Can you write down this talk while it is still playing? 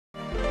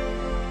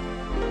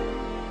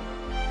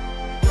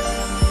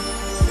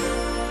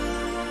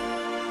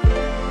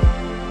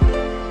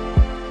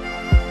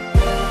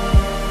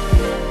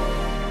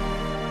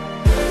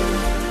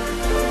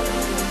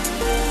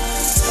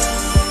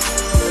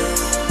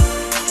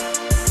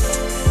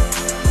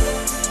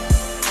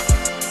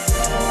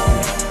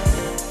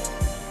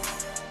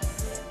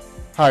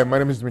Hi, my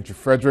name is Dimitry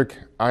Frederique.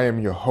 I am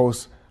your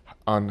host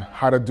on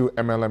How to Do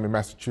MLM in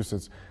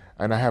Massachusetts,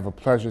 and I have a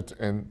pleasure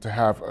to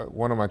have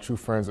one of my true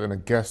friends and a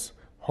guest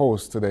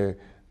host today,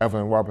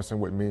 Evelyn Robinson,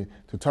 with me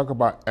to talk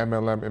about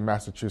MLM in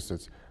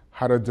Massachusetts,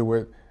 how to do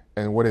it,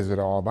 and what is it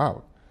all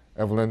about.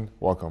 Evelyn,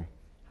 welcome.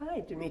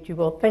 Hi, Dimitry.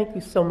 Well, thank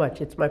you so much.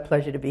 It's my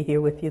pleasure to be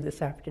here with you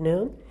this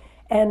afternoon.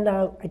 And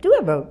I do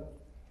have a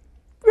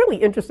really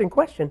interesting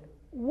question.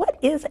 What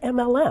is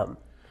MLM?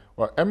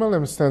 Well,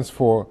 MLM stands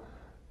for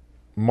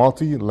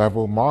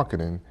multi-level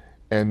marketing,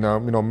 and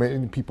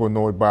many people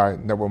know it by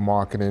network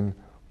marketing,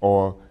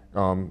 or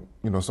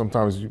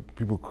sometimes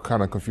people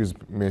kind of confuse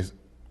me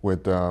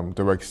with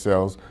direct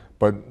sales.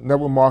 But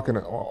network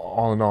marketing,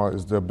 all in all,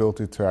 is the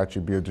ability to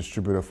actually be a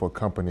distributor for a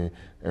company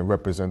and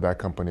represent that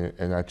company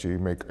and actually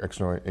make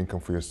extra income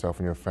for yourself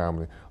and your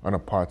family on a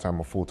part-time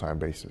or full-time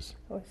basis.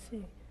 Oh, I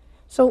see.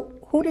 So,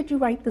 who did you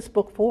write this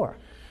book for?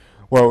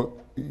 Well,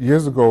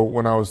 years ago,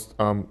 when I was,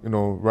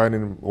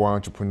 writing Why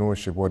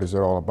Entrepreneurship, What Is It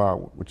All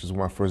About, which is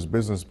my first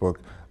business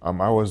book, I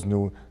always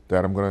knew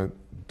that I'm going to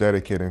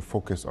dedicate and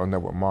focus on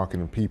network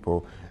marketing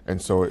people.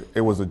 And so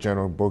it was a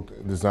general book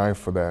designed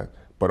for that.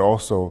 But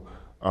also,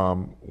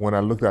 when I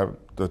looked at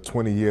the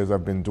 20 years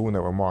I've been doing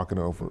network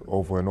marketing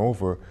over and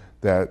over,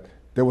 that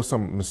there were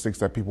some mistakes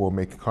that people were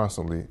making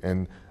constantly.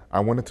 And I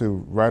wanted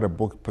to write a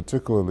book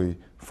particularly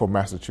for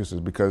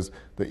Massachusetts, because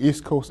the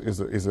East Coast is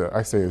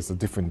a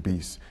different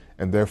beast.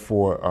 And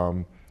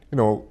therefore,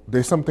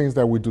 there's some things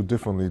that we do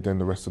differently than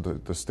the rest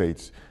of the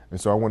states. And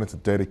so I wanted to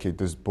dedicate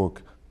this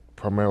book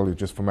primarily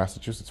just for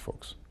Massachusetts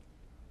folks.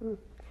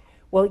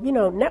 Well,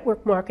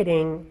 network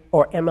marketing,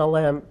 or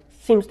MLM,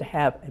 seems to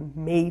have a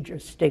major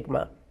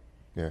stigma.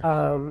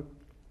 Yeah.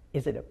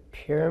 Is it a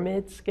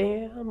pyramid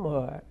scam,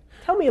 or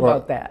tell me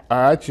about that?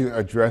 I actually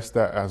addressed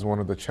that as one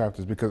of the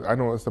chapters because I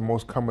know it's the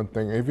most common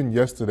thing. Even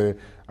yesterday,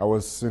 I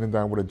was sitting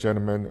down with a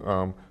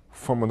gentleman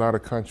from another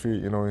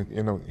country,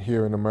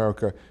 here in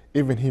America.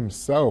 Even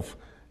himself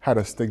had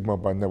a stigma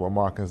about network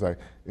marketing.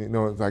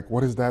 It's like,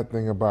 what is that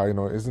thing about?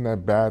 Isn't that a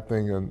bad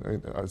thing?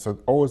 And it's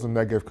always a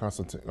negative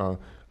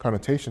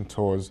connotation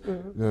towards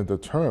the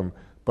term.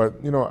 But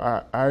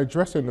I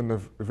address it in the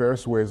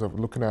various ways of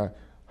looking at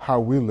how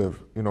we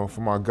live,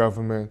 from our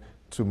government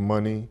to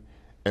money,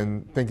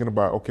 and thinking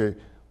about, okay,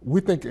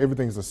 we think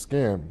everything's a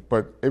scam,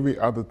 but every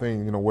other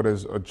thing, whether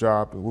it's a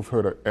job, we've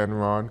heard of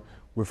Enron,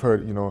 we've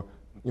heard,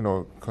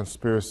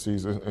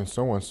 conspiracies and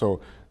so on.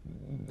 So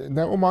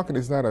network marketing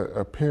is not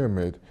a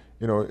pyramid.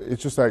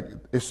 It's just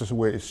the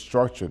way it's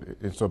structured.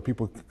 And so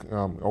people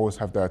always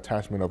have that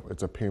attachment of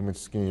it's a pyramid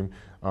scheme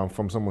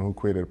from someone who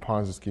created a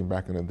Ponzi scheme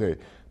back in the day.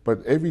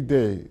 But every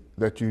day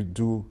that you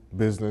do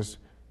business,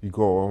 you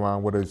go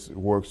around, whether it's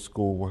work,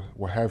 school,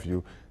 what have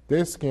you,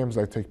 there's scams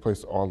that take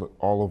place all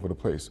over the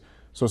place.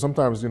 So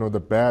sometimes, the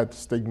bad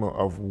stigma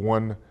of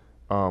one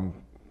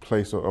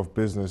place of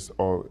business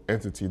or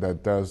entity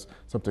that does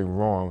something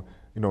wrong,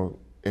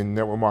 in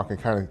network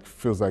marketing kind of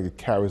feels like it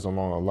carries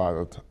along a lot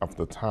of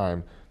the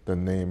time the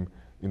name,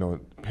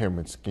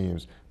 pyramid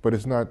schemes. But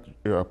it's not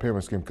a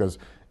pyramid scheme, because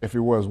if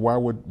it was, why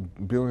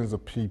would billions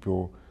of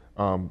people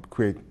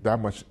create that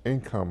much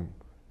income,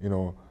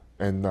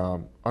 and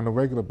on a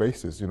regular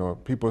basis?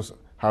 People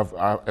have,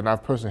 and I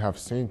personally have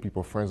seen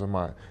people, friends of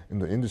mine in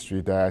the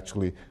industry, that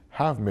actually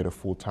have made a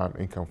full-time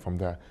income from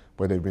that,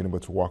 where they've been able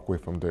to walk away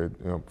from their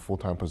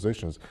full-time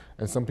positions.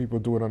 And some people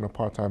do it on a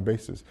part-time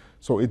basis.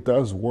 So it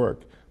does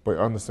work, but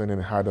understanding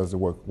how does it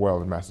work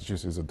well in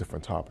Massachusetts is a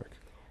different topic.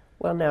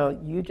 Well, now,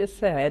 you just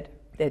said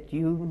that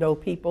you know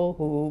people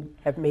who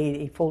have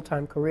made a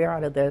full-time career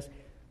out of this,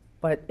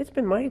 but it's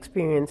been my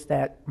experience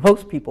that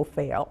most people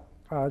fail.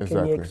 Exactly.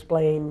 Can you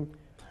explain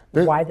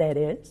why that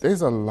is?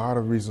 There's a lot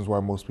of reasons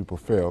why most people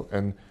fail,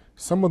 and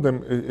some of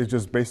them is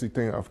just basic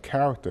thing of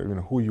character,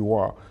 who you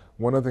are.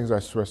 One of the things I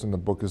stress in the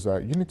book is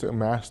that you need to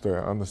master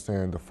and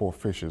understand the four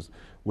fishes,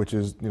 which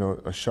is,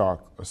 a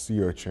shark, a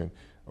sea urchin,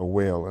 a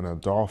whale, and a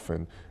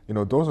dolphin.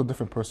 Those are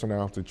different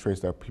personality traits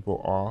that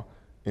people are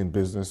in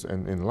business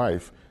and in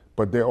life,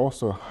 but they're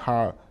also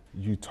how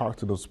you talk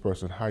to those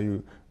persons, how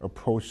you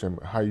approach them,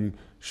 how you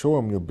show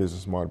them your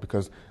business model.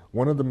 Because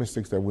one of the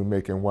mistakes that we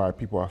make and why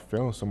people are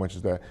failing so much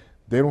is that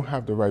they don't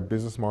have the right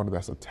business model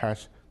that's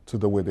attached to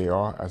the way they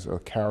are as a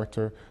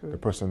character, the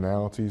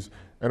personalities,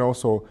 and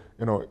also,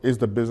 is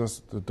the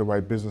business the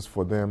right business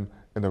for them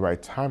and the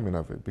right timing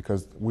of it?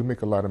 Because we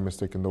make a lot of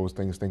mistakes in those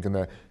things, thinking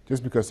that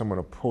just because someone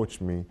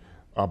approached me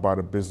about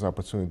a business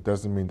opportunity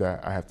doesn't mean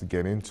that I have to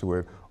get into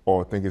it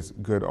or think it's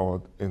good,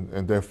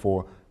 and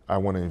therefore I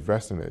want to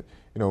invest in it.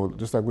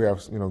 Just like we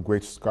have,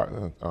 great stock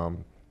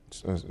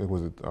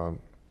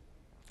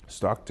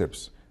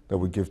tips that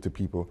we give to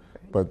people,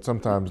 but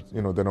sometimes,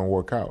 they don't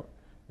work out.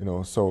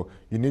 So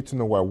you need to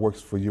know what works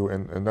for you,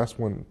 and that's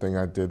one thing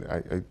I did.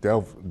 I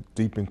delved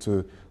deep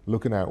into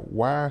looking at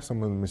why are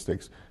some of the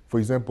mistakes. For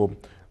example,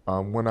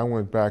 when I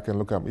went back and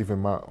looked at even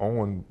my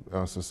own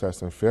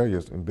success and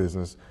failures in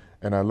business,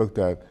 and I looked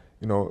at,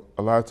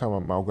 a lot of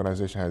time my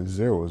organization had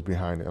zeros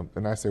behind it,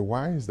 and I said,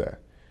 why is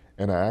that?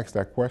 And I asked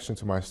that question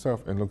to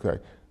myself and looked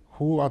at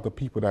who are the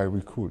people that I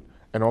recruit.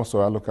 And also,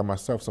 I look at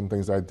myself, some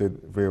things I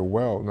did very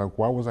well. Like,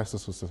 why was I so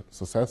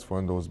successful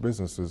in those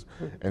businesses?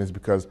 And it's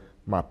because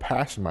my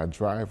passion, my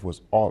drive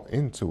was all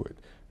into it.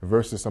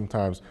 Versus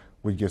sometimes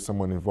we get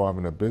someone involved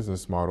in a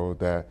business model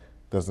that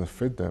doesn't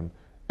fit them,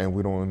 and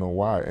we don't know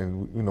why.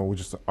 And, we're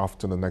just off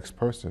to the next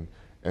person.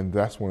 And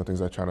that's one of the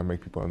things I try to make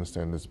people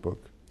understand in this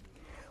book.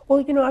 Well,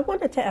 I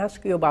wanted to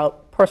ask you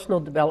about personal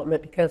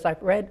development because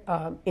I've read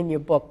in your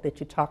book that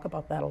you talk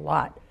about that a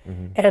lot.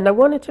 And I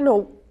wanted to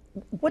know,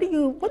 what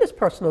is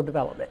personal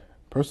development?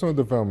 Personal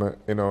development,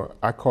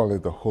 I call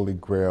it the holy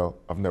grail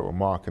of network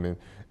marketing.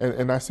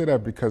 And I say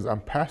that because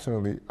I'm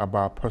passionately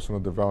about personal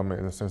development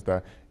in the sense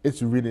that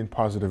it's reading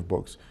positive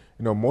books.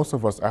 Most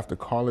of us after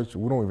college,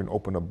 we don't even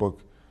open a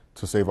book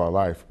to save our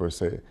life per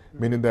se,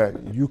 meaning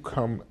that you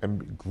come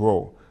and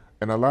grow.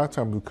 And a lot of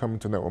times we come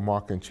into network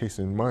marketing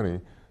chasing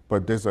money,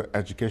 but there's an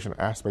education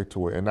aspect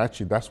to it. And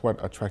actually that's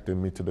what attracted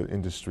me to the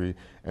industry,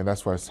 and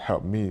that's what's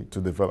helped me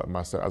to develop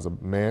myself as a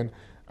man,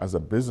 as a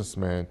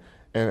businessman,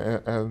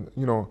 and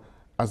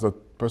as a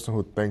person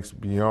who thinks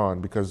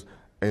beyond, because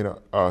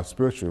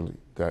spiritually,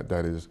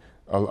 that is,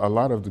 a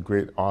lot of the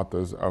great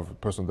authors of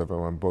personal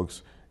development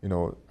books,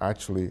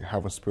 actually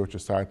have a spiritual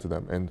side to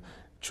them. And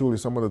truly,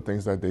 some of the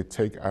things that they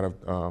take out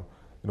of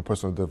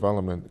personal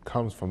development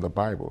comes from the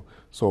Bible.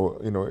 So,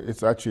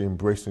 it's actually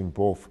embracing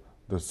both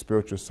the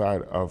spiritual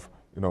side of,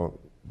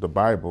 the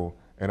Bible,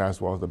 and as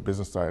well as the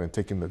business side, and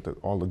taking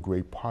all the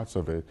great parts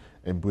of it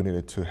and bringing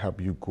it to help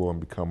you grow and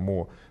become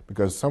more.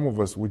 Because some of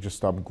us, we just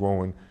stop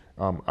growing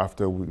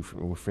after we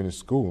finish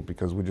school,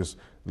 because we just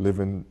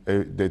living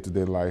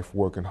day-to-day life,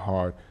 working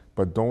hard,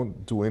 but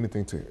don't do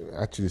anything to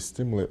actually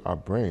stimulate our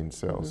brain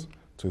cells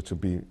to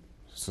be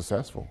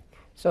successful.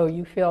 So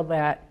you feel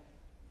that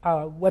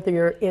whether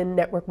you're in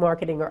network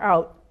marketing or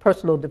out,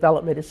 personal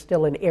development is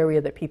still an area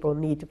that people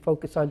need to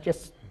focus on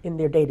just in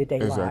their day-to-day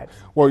lives.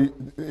 Well,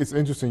 it's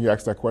interesting you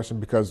asked that question,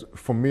 because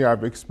for me,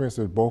 I've experienced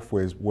it both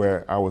ways,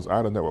 where I was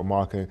out of network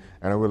marketing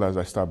and I realized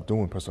I stopped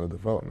doing personal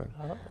development.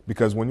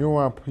 Because when you're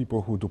around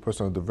people who do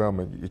personal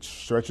development, it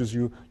stretches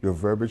you, your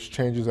verbiage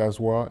changes as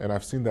well, and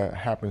I've seen that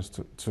happens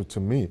to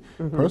me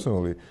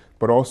personally.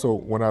 But also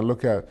when I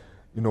look at,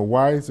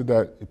 why is it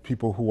that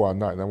people who are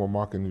not in network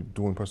marketing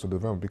doing personal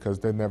development? Because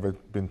they've never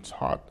been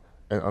taught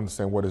and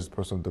understand what is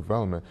personal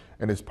development.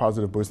 And it's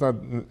positive, but it's not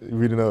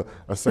reading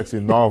a sexy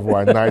novel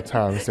at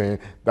nighttime saying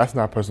that's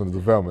not personal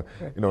development.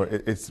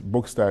 It's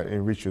books that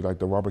enrich you, like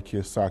the Robert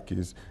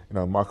Kiyosaki's,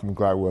 Malcolm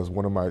Gladwell's,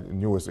 one of my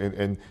newest.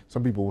 And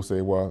some people will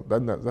say, well,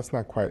 that's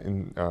not quite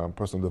in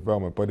personal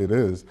development, but it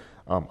is.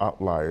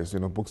 Outliers,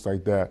 books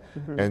like that.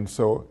 And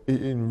so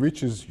it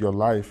enriches your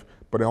life,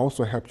 but it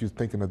also helps you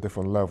think in a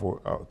different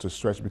level to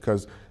stretch,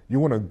 because you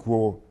want to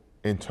grow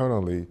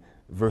internally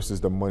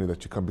versus the money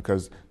that you come,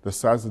 because the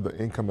size of the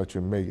income that you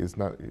make is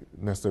not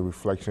necessarily a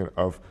reflection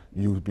of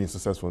you being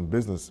successful in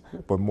business,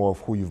 but more of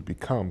who you've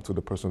become to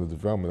the personal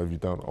development that you've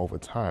done over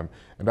time.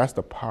 And that's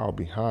the power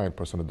behind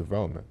personal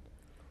development.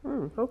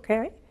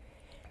 Okay.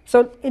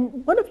 So in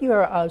one of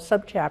your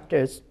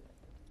sub-chapters,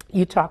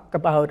 you talk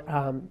about,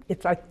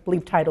 it's I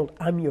believe titled,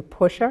 I'm Your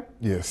Pusher.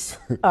 Yes.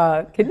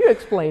 Can you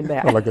explain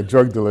that? Like a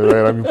drug dealer,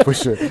 right? I'm your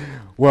pusher.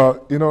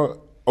 Well,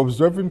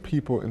 observing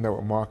people in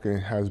network marketing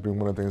has been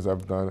one of the things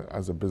I've done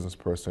as a business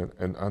person,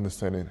 and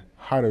understanding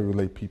how to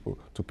relate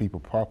to people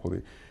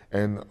properly.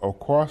 And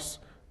across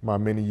my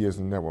many years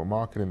in network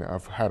marketing,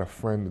 I've had a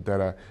friend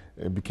that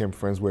I became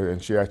friends with,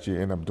 and she actually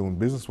ended up doing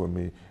business with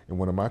me in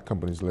one of my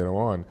companies later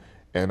on.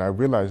 And I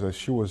realized that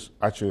she was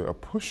actually a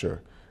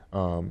pusher.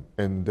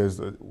 And there's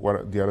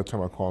what the other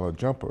term I call a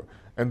jumper.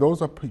 And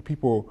those are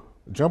people,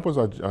 jumpers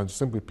are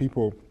simply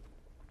people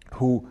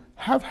who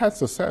have had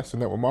success in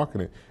network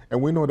marketing.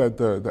 And we know that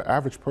the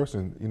average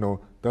person,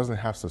 doesn't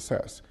have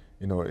success.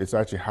 It's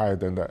actually higher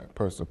than that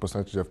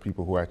percentage of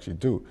people who actually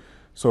do.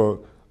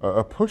 So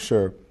a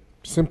pusher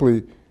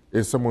simply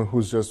is someone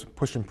who's just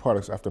pushing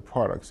products after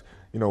products.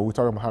 We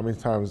talk about how many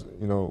times,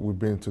 we've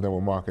been to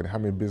network marketing, how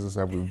many businesses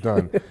have we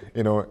done,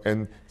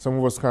 and some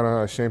of us kind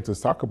of ashamed to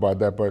talk about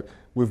that, but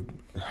we've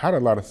had a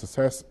lot of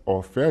success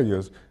or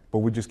failures, but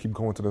we just keep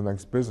going to the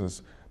next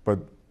business. But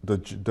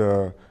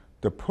the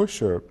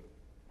pusher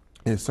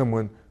is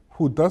someone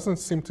who doesn't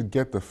seem to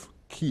get the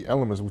key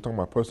elements. We were talking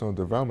about personal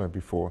development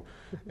before,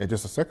 and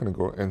just a second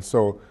ago. And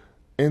so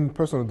in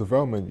personal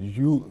development,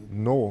 you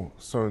know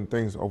certain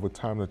things over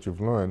time that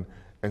you've learned,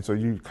 and so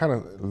you kind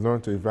of learn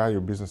to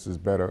evaluate businesses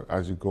better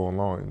as you go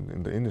along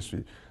in the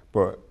industry.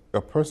 But a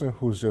person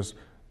who's just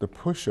the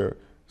pusher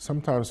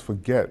sometimes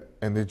forget,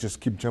 and they just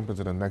keep jumping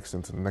to the next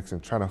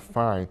and trying to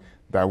find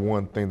that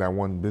one thing, that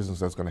one business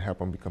that's going to help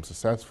them become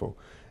successful.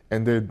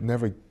 And they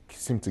never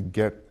seem to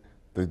get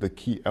the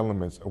key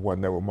elements of what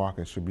network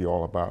marketing should be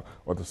all about,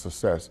 or the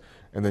success.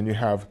 And then you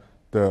have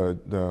the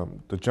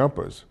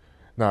jumpers.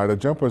 Now the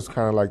jumpers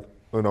kind of like,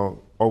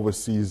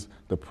 oversees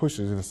the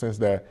pushers, in the sense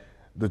that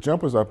the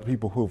jumpers are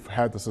people who've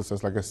had the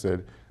success, like I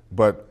said,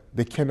 but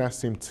they cannot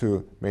seem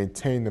to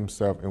maintain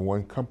themselves in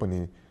one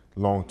company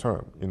long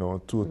term.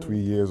 2 or 3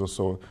 years or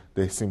so,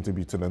 they seem to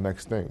be to the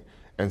next thing.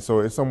 And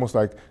so it's almost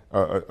like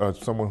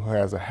someone who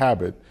has a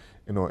habit,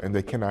 and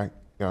they cannot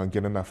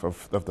get enough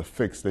of the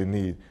fix they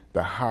need,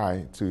 the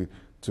high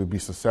to be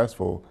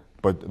successful,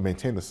 but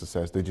maintain the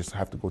success. They just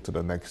have to go to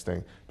the next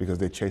thing because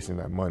they're chasing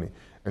that money.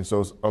 And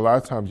so a lot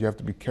of times you have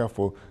to be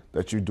careful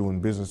that you're doing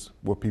business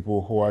with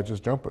people who are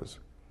just jumpers.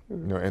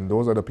 And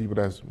those are the people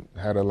that's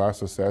had a lot of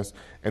success,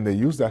 and they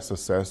use that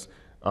success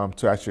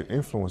to actually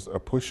influence a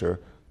pusher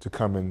to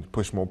come and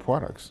push more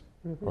products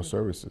or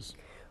services.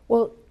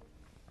 Well,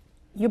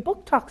 your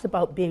book talks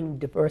about being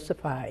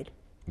diversified,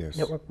 Yes.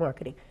 network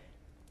marketing.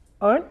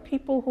 Aren't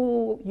people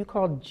who you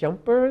call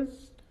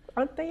jumpers,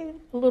 aren't they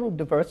a little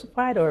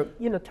diversified? Or,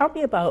 tell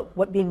me about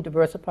what being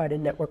diversified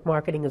in network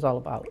marketing is all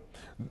about.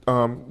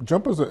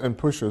 Jumpers and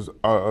pushers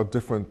are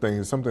different things.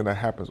 It's something that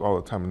happens all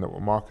the time in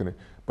network marketing.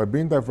 But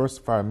being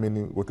diversified,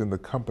 meaning within the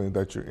company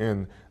that you're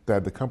in,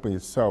 that the company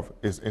itself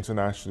is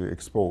internationally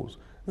exposed,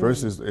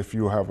 versus if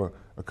you have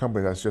a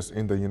company that's just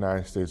in the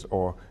United States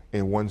or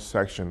in one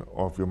section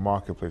of your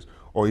marketplace,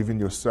 or even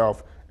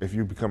yourself, if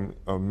you become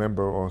a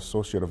member or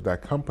associate of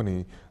that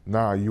company,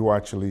 now you're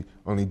actually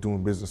only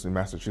doing business in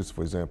Massachusetts,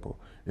 for example.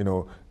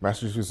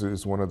 Massachusetts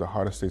is one of the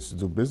hardest states to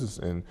do business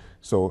in.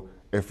 So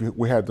if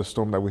we had the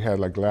storm that we had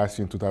like last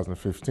year in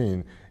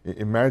 2015,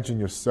 imagine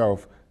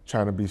yourself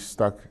trying to be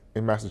stuck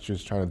in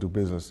Massachusetts trying to do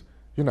business.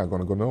 You're not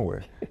going to go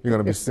nowhere. You're going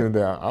to be sitting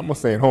there, I'm going to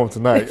stay at home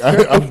tonight.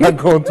 I'm not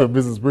going to a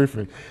business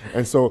briefing.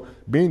 And so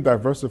being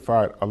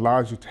diversified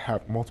allows you to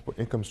have multiple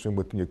income streams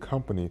within your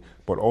company,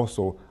 but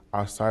also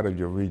outside of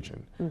your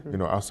region,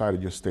 outside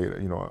of your state,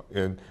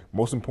 and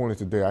most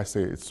importantly today, I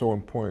say it's so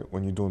important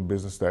when you're doing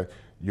business that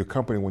your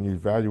company, when you're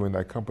valuing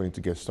that company to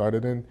get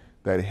started in,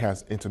 that it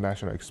has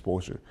international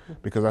exposure.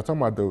 Because I talk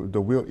about the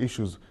real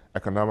issues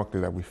economically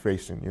that we're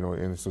facing,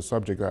 and it's a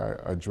subject I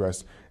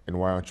address in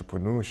Why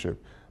Entrepreneurship,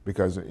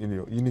 because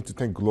you need to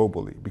think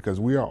globally, because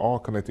we are all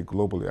connected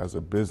globally as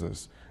a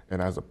business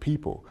and as a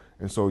people.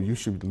 And so you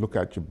should look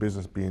at your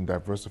business being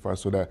diversified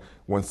so that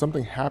when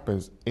something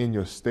happens in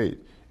your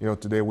state,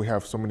 today we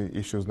have so many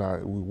issues now.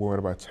 We're worried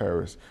about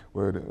terrorists,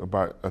 we're worried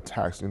about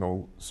attacks,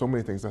 so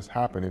many things that's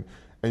happening,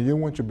 and you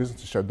don't want your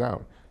business to shut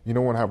down. You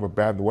don't want to have a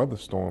bad weather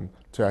storm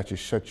to actually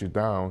shut you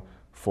down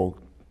for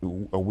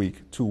a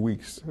week, 2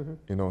 weeks.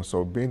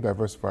 So being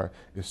diversified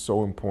is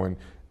so important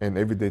in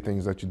everyday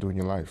things that you do in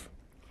your life.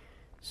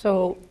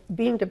 So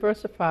being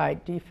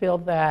diversified, do you feel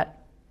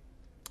that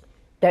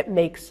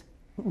makes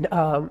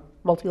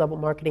multi-level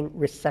marketing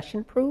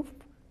recession-proof?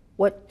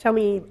 Tell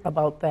me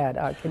about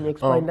that. Can you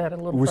explain that a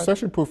little further?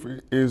 Recession-proof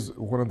is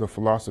one of the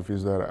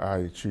philosophies that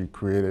I actually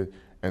created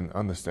and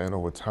understand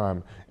over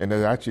time, and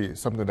it's actually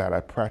something that I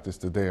practice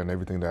today on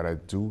everything that I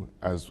do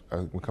as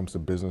when it comes to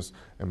business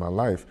in my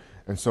life.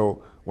 And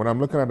so when I'm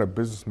looking at a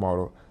business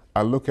model,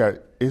 I look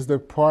at, is the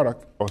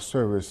product or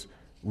service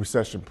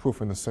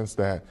recession-proof in the sense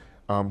that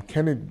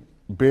can it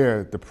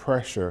bear the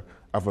pressure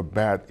of a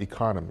bad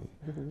economy?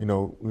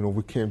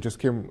 We just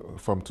came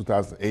from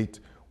 2008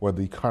 where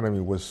the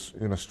economy was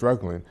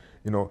struggling.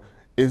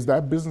 Is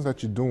that business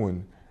that you're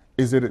doing,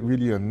 is it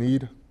really a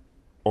need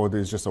or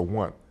there's just a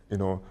want?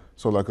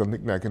 So like a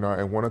knick-knack,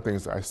 and one of the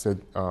things I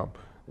said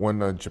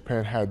when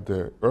Japan had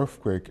the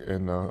earthquake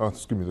and the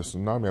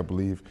tsunami, I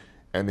believe,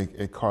 and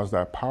it caused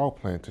that power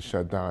plant to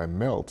shut down and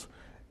melt.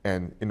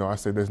 And I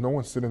said, there's no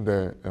one sitting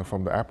there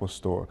from the Apple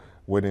store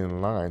waiting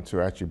in line to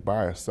actually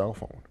buy a cell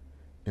phone.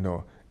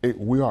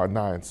 We are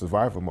now in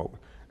survival mode.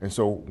 And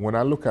so when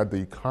I look at the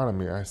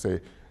economy, I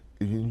say,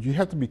 you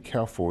have to be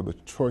careful the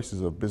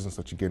choices of business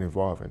that you get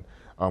involved in.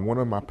 One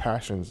of my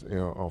passions,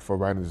 for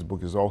writing this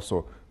book is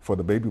also for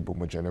the baby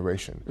boomer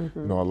generation.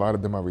 A lot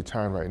of them are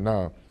retiring right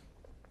now,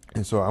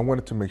 and so I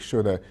wanted to make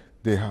sure that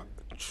they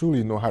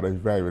truly know how to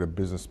evaluate a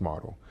business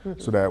model,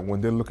 so that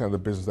when they're looking at the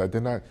business, that they're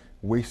not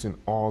wasting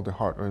all the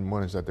hard-earned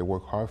monies that they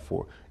work hard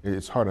for.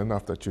 It's hard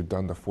enough that you've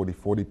done the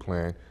 40-40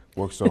 plan,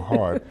 worked so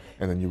hard,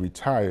 and then you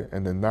retire,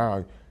 and then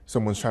now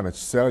someone's trying to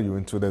sell you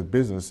into that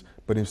business,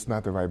 but it's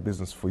not the right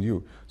business for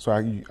you. So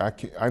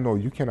I know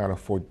you cannot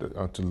afford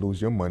to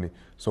lose your money,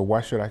 so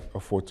why should I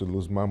afford to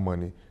lose my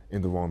money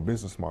in the wrong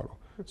business model?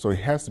 So it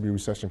has to be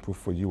recession-proof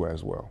for you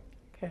as well.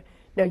 Okay.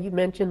 Now you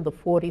mentioned the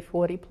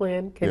 40-40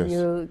 plan. Can Yes.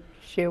 you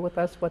share with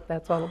us what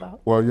that's all about?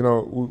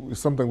 Well,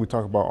 it's something we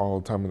talk about all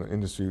the time in the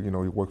industry.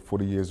 You work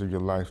 40 years of your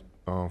life,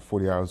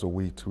 40 hours a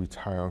week to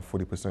retire on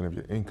 40% of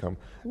your income.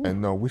 Ooh.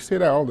 And we say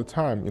that all the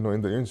time, in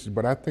the industry,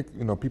 but I think,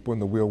 people in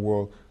the real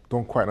world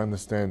don't quite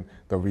understand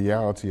the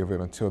reality of it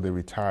until they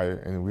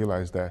retire and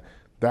realize that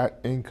that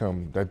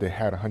income that they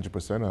had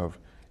 100% of,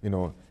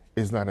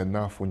 is not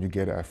enough when you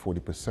get it at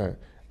 40%.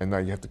 And now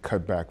you have to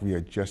cut back,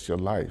 readjust your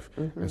life.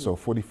 And so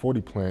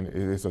 40-40 plan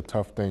is a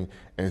tough thing,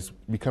 and it's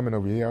becoming a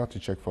reality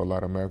check for a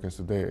lot of Americans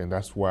today, and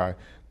that's why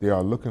they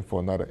are looking for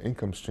another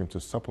income stream to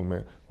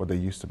supplement what they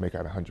used to make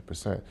at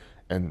 100%.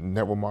 And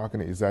network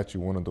marketing is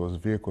actually one of those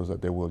vehicles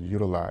that they will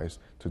utilize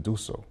to do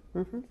so.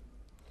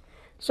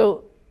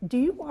 So do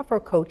you offer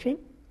coaching?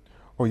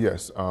 Oh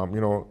yes,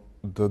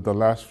 the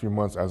last few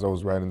months as I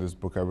was writing this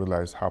book, I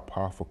realized how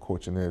powerful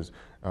coaching is.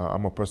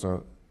 I'm a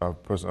person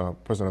of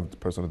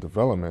personal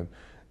development,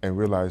 and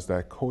realized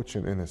that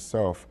coaching in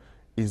itself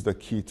is the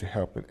key to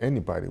helping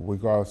anybody,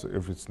 regardless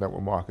if it's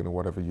network marketing or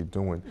whatever you're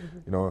doing.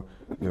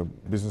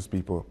 Business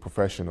people,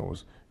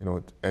 professionals,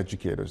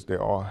 educators, they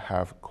all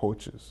have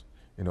coaches.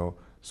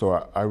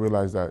 So I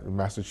realize that in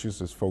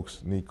Massachusetts,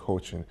 folks need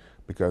coaching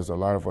because a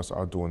lot of us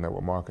are doing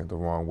network marketing the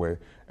wrong way,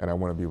 and I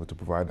want to be able to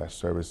provide that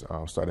service.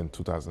 Starting in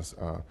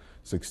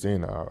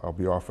 2016, I'll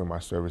be offering my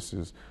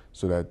services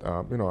so that I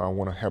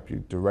want to help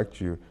you,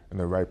 direct you in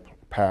the right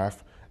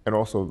path, and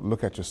also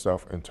look at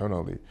yourself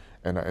internally.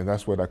 And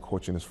that's where that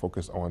coaching is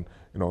focused on,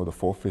 the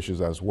four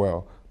fishes as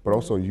well, but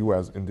also you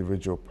as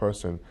individual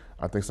person.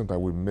 I think sometimes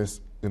we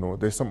miss,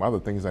 there's some other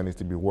things that need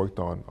to be worked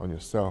on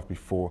yourself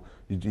before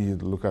you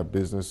either look at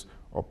business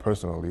or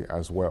personally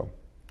as well.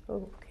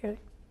 Okay.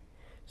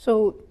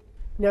 So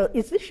now,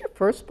 is this your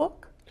first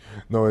book?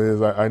 No, it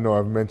is. I know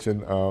I've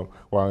mentioned Wild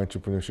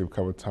Entrepreneurship a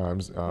couple of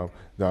times.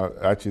 Now,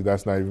 actually,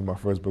 that's not even my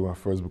first book. My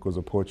first book was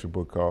a poetry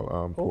book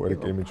called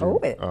Poetic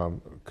Imagery,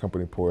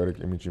 Company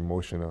Poetic Imagery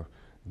Motion.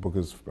 Book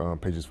is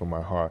Pages from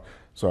My Heart.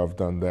 So I've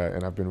done that,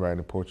 and I've been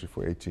writing poetry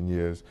for 18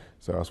 years.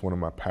 So that's one of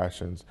my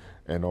passions,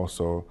 and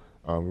also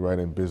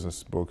writing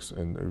business books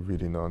and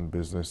reading on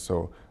business.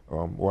 So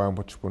Wild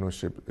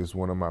Entrepreneurship is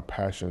one of my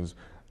passions.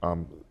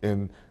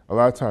 And a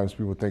lot of times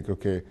people think,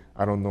 okay,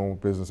 I don't know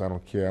business, I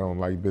don't care, I don't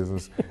like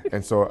business.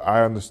 And so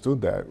I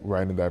understood that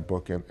writing that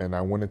book, and I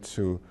wanted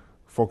to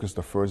focus.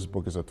 The first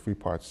book is a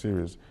 3-part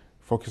series,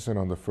 focusing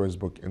on the first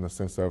book in the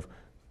sense of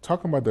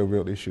talking about the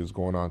real issues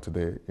going on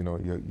today,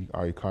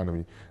 our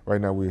economy. Right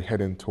now we're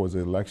heading towards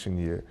the election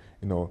year.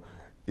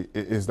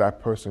 Is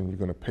that person you're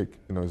going to pick,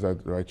 is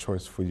that the right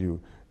choice for you?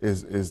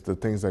 Is the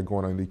things that are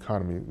going on in the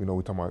economy,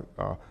 we're talking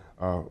about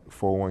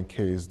 401k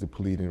is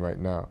depleting right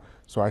now.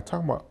 So I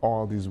talk about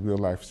all these real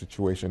life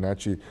situations.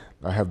 Actually,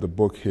 I have the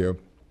book here,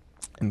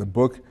 and the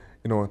book,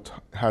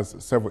 has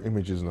several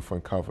images in the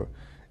front cover.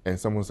 And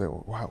someone said,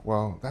 wow,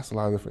 well, that's a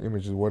lot of different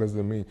images. What does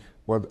it mean?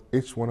 Well,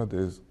 each one of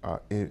these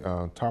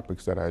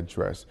topics that I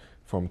address,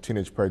 from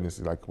teenage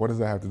pregnancy, like what does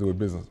that have to do with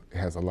business? It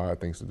has a lot of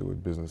things to do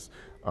with business.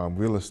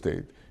 Real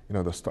estate,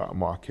 the stock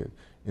market,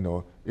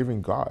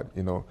 even God.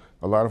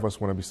 A lot of us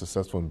want to be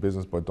successful in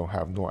business but don't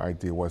have no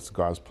idea what's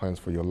God's plans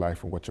for your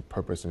life and what your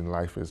purpose in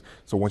life is.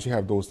 So once you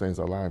have those things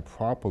aligned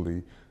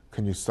properly,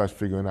 can you start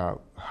figuring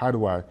out, how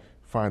do I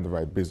find the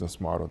right business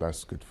model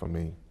that's good for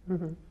me?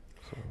 Mm-hmm.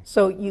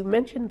 So you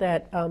mentioned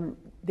that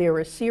there are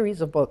a series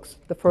of books.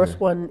 The first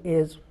one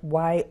is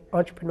Why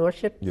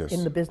Entrepreneurship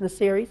in the business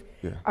series.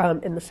 Yeah.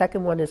 And the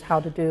second one is How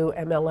to Do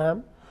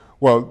MLM.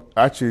 Well,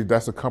 actually,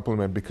 that's a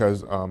compliment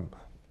because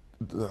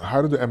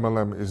How to Do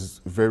MLM is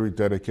very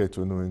dedicated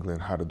to New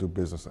England, how to do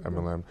business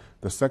MLM.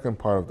 The second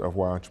part of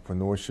Why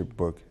Entrepreneurship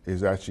book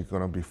is actually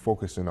going to be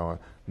focusing on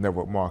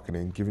network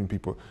marketing, giving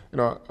people,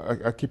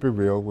 I keep it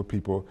real with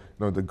people,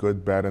 the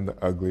good, bad, and the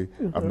ugly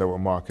of network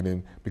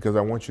marketing, because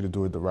I want you to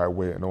do it the right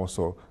way and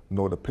also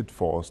know the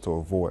pitfalls to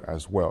avoid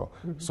as well.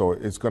 So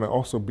it's going to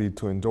also be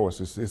to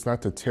endorse. It's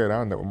not to tear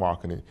down network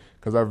marketing,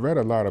 because I've read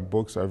a lot of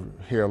books, I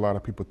hear a lot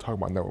of people talk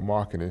about network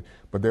marketing,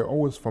 but they're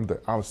always from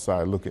the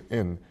outside looking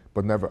in,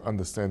 but never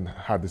understand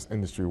how this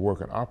industry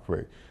works and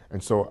operate.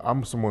 And so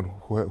I'm someone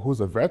who's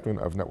a veteran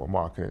of network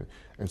marketing,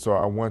 and so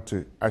I want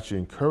to actually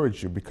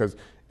encourage you, because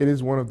it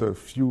is one of the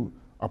few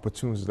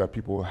opportunities that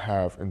people will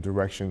have in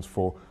directions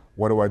for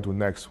what do I do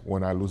next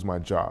when I lose my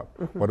job?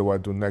 What do I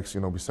do next,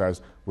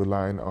 besides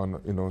relying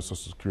on, Social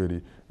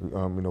Security,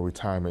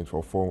 retirement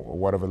or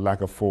whatever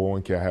lack of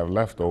 401k I have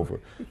left over.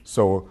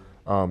 So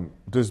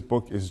this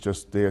book is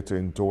just there to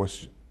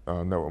endorse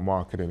network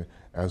marketing,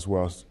 as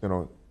well as,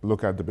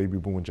 look at the baby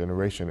boom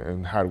generation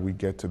and how do we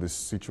get to this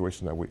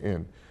situation that we're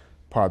in.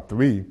 Part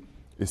 3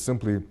 is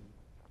simply,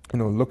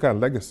 look at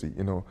legacy.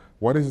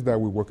 What is it that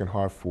we're working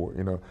hard for?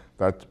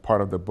 That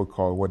part of the book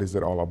called What Is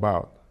It All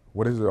About?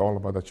 What is it all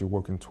about that you're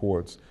working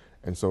towards?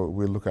 And so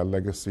we look at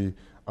legacy,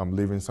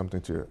 leaving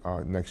something to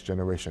our next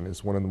generation.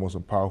 It's one of the most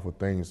powerful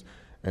things.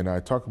 And I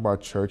talk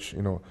about church,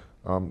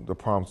 the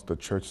problems of the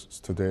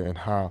church today and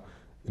how,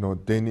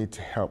 they need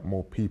to help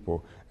more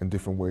people in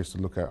different ways to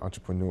look at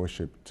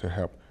entrepreneurship to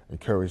help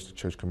encourage the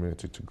church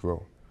community to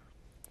grow.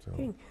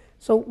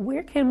 So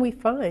where can we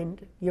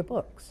find your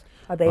books?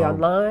 Are they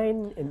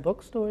online, in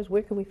bookstores?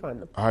 Where can we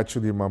find them?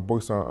 Actually, my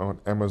books are on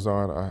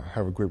Amazon. I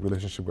have a great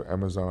relationship with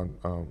Amazon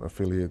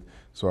affiliate,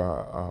 so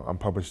I'm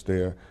published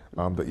there.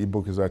 The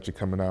ebook is actually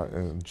coming out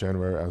in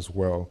January as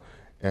well.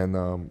 And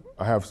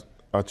I have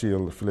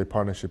actually affiliate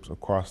partnerships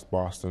across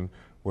Boston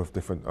with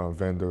different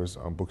vendors,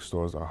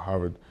 bookstores.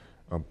 Harvard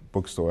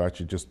bookstore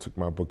actually just took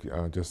my book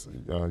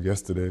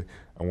yesterday.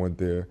 I went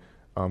there.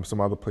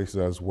 Some other places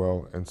as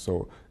well. And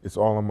so it's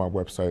all on my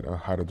website,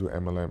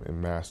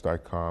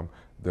 howtodomlminmass.com.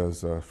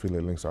 There's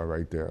affiliate links are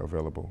right there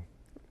available.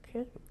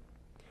 Okay.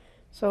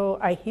 So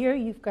I hear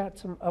you've got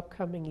some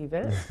upcoming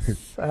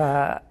events.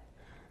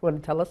 Want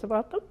to tell us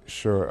about them?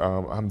 Sure.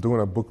 I'm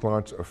doing a book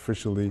launch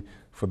officially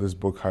for this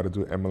book, How to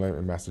Do MLM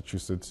in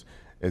Massachusetts.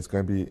 It's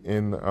going to be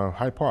in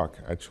Hyde Park,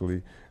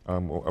 actually.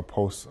 A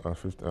post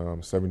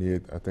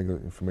 78, I think the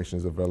information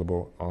is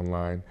available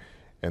online.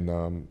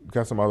 And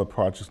got some other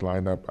projects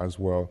lined up as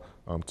well.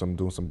 So I'm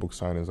doing some book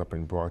signings up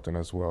in Brockton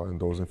as well, and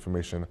those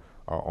information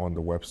are on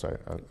the website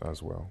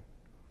as well.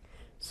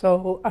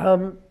 So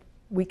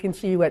we can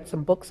see you at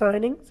some book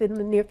signings in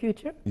the near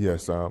future?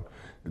 Yes,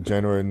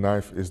 January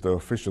 9th is the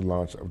official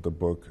launch of the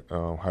book,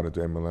 How to Do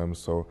MLM.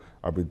 So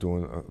I'll be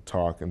doing a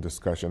talk and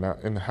discussion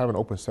and have an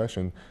open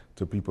session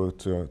to people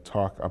to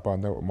talk about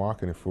network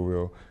marketing for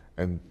real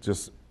and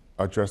just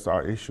address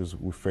our issues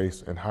we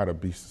face and how to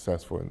be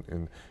successful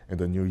in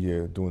the new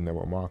year doing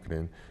network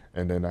marketing.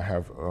 And then I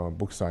have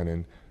book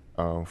signing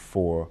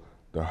for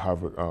the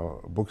Harvard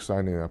book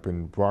signing up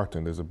in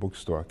Brockton. There's a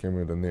bookstore, I can't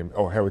remember the name,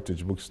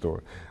 Heritage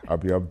Bookstore. I'll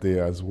be up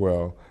there as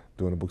well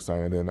doing a book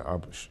signing, and then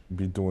I'll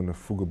be doing the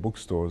Fuga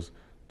bookstores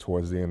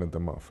towards the end of the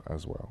month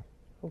as well.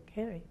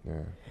 Okay.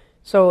 Yeah.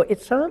 So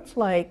it sounds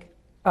like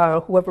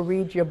whoever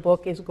reads your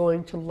book is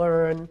going to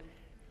learn,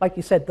 like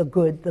you said, the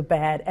good, the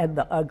bad, and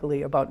the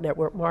ugly about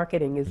network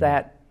marketing. Is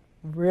that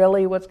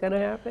really what's going to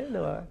happen?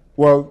 Or?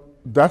 Well,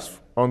 that's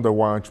on the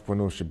Why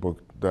Entrepreneurship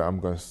book that I'm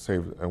going to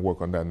save and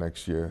work on that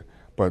next year.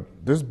 But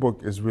this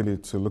book is really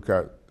to look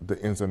at the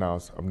ins and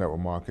outs of network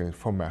marketing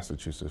for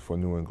Massachusetts, for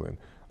New England,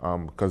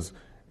 because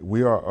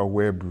we are a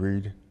rare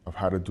breed of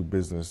how to do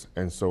business.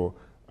 And so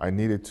I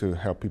needed to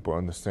help people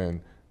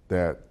understand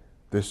that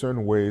there's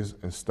certain ways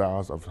and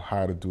styles of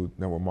how to do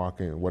network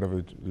marketing,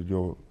 whatever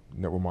your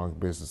network marketing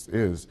business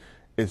is,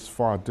 it's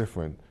far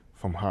different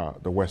from how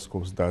the West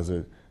Coast does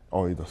it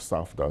or the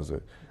South does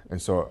it. And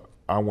so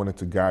I wanted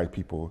to guide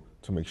people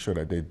to make sure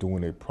that they're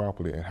doing it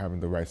properly and having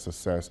the right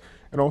success,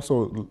 and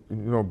also,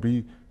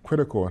 be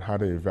critical on how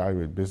they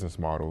evaluate business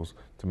models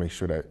to make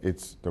sure that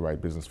it's the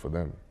right business for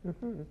them.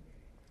 Mm-hmm.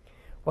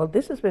 Well,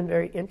 this has been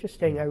very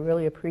interesting. I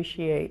really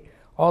appreciate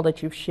all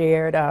that you've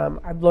shared.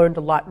 I've learned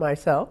a lot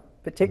myself,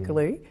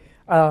 particularly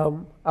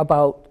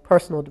about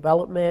personal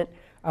development,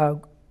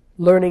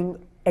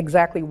 learning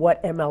exactly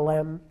what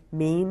MLM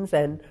means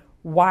and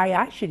why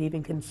I should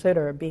even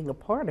consider being a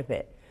part of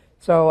it.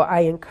 So I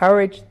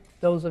encourage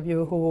those of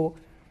you who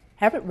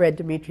haven't read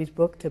Dimitry's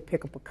book to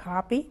pick up a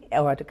copy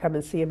or to come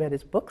and see him at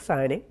his book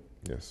signing.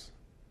 Yes.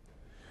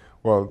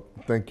 Well,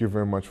 thank you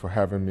very much for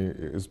having me.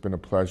 It's been a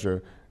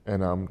pleasure,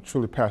 and I'm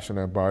truly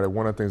passionate about it.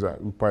 One of the things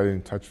that we probably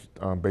didn't touch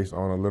base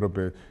on a little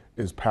bit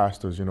is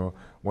pastors.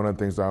 One of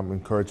the things I'm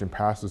encouraging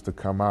pastors to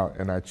come out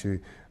and actually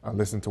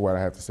listen to what I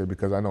have to say,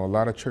 because I know a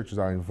lot of churches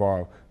are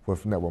involved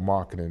with network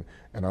marketing,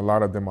 and a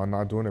lot of them are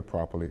not doing it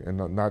properly and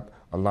not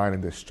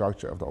aligning the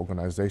structure of the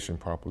organization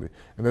properly.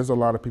 And there's a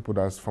lot of people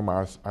that's from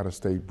out of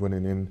state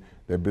bringing in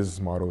their business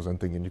models and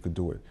thinking you could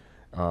do it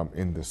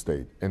in the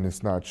state, and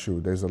it's not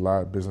true. There's a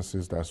lot of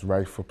businesses that's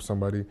right for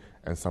somebody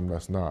and some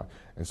that's not.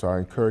 And so I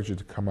encourage you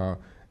to come out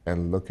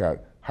and look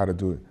at how to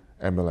do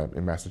MLM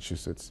in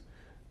Massachusetts.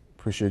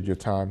 Appreciate your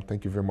time.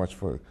 Thank you very much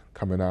for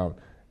coming out,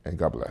 and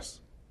God bless.